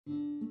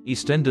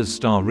EastEnders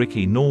star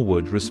Ricky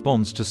Norwood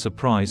responds to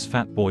surprise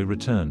Fatboy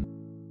return.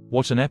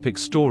 What an epic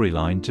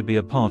storyline to be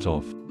a part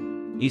of.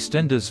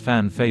 EastEnders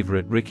fan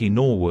favorite Ricky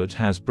Norwood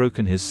has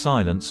broken his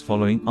silence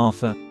following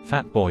Arthur,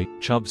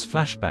 Fatboy, Chubb's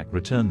flashback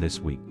return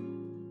this week.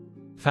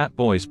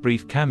 Fatboy's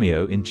brief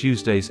cameo in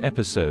Tuesday's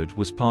episode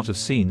was part of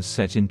scenes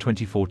set in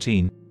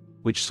 2014,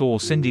 which saw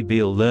Cindy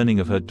Beale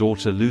learning of her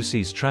daughter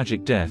Lucy's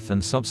tragic death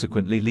and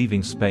subsequently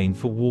leaving Spain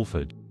for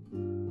Walford.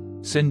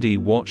 Cindy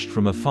watched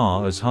from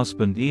afar as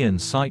husband Ian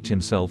psyched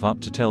himself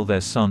up to tell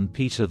their son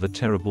Peter the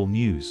terrible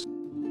news.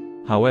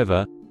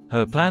 However,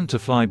 her plan to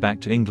fly back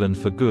to England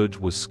for good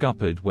was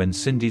scuppered when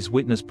Cindy's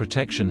witness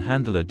protection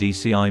handler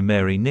DCI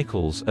Mary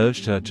Nichols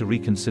urged her to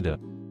reconsider.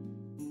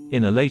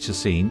 In a later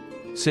scene,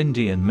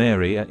 Cindy and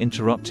Mary are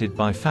interrupted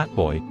by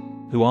Fatboy,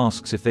 who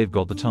asks if they've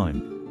got the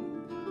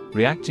time.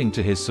 Reacting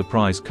to his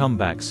surprise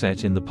comeback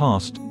set in the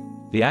past,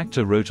 the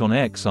actor wrote on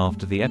X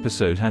after the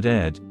episode had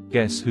aired,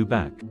 "Guess who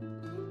back?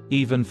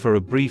 Even for a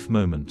brief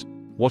moment.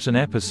 What an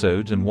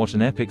episode and what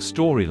an epic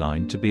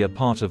storyline to be a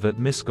part of at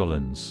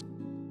Misgollins.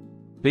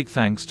 Big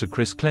thanks to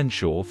Chris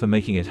Clenshaw for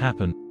making it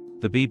happen,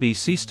 the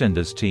BBC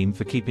EastEnders team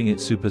for keeping it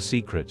super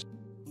secret.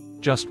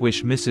 Just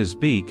wish Mrs.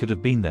 B could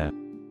have been there.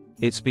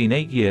 It's been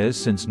 8 years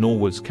since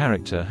Norwood's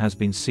character has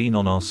been seen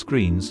on our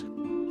screens.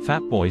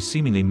 Fatboy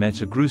seemingly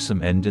met a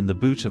gruesome end in the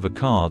boot of a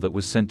car that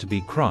was sent to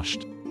be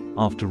crushed,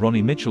 after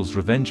Ronnie Mitchell's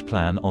revenge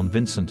plan on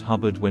Vincent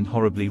Hubbard went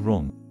horribly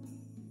wrong."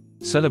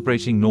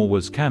 Celebrating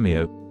Norwood's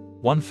cameo,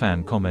 one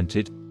fan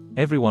commented,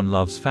 "Everyone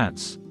loves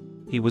Fats.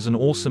 He was an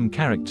awesome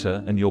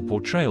character and your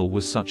portrayal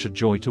was such a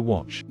joy to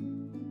watch."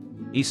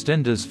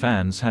 EastEnders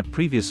fans had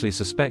previously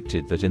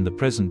suspected that in the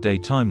present-day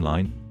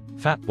timeline,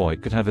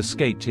 Fatboy could have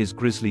escaped his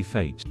grisly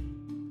fate.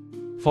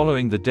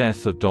 Following the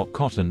death of Dot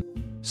Cotton,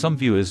 some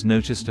viewers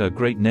noticed her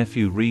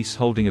great-nephew Reese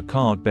holding a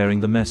card bearing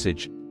the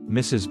message,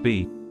 "Mrs.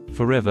 B,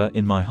 forever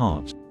in my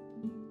heart."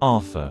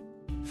 Arthur.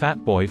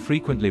 Fatboy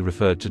frequently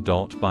referred to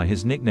Dot by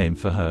his nickname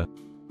for her,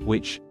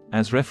 which,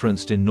 as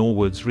referenced in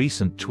Norwood's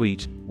recent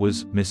tweet,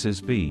 was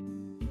Mrs. B.